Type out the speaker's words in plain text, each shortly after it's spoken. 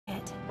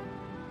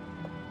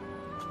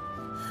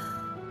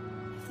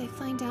they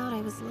find out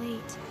I was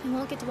late, I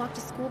won't get to walk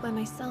to school by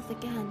myself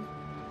again.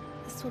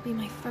 This will be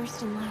my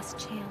first and last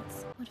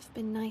chance. Would have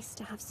been nice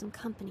to have some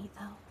company,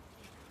 though.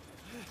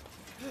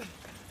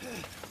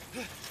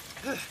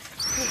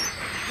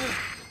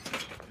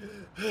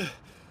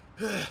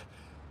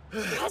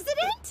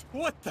 President?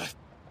 What the?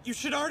 You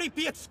should already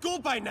be at school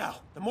by now.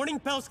 The morning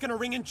bell's gonna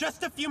ring in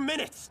just a few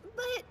minutes.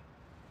 But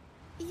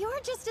you're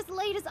just as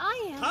late as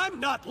I am. I'm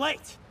not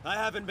late. I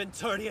haven't been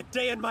tardy a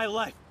day in my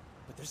life.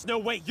 But there's no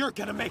way you're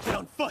gonna make it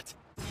on foot.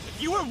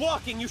 If you were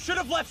walking, you should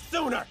have left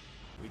sooner.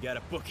 We gotta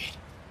book it.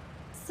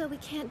 So we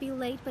can't be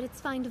late, but it's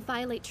fine to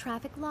violate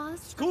traffic laws?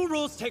 School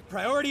rules take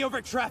priority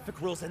over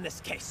traffic rules in this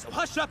case, so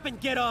hush up and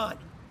get on.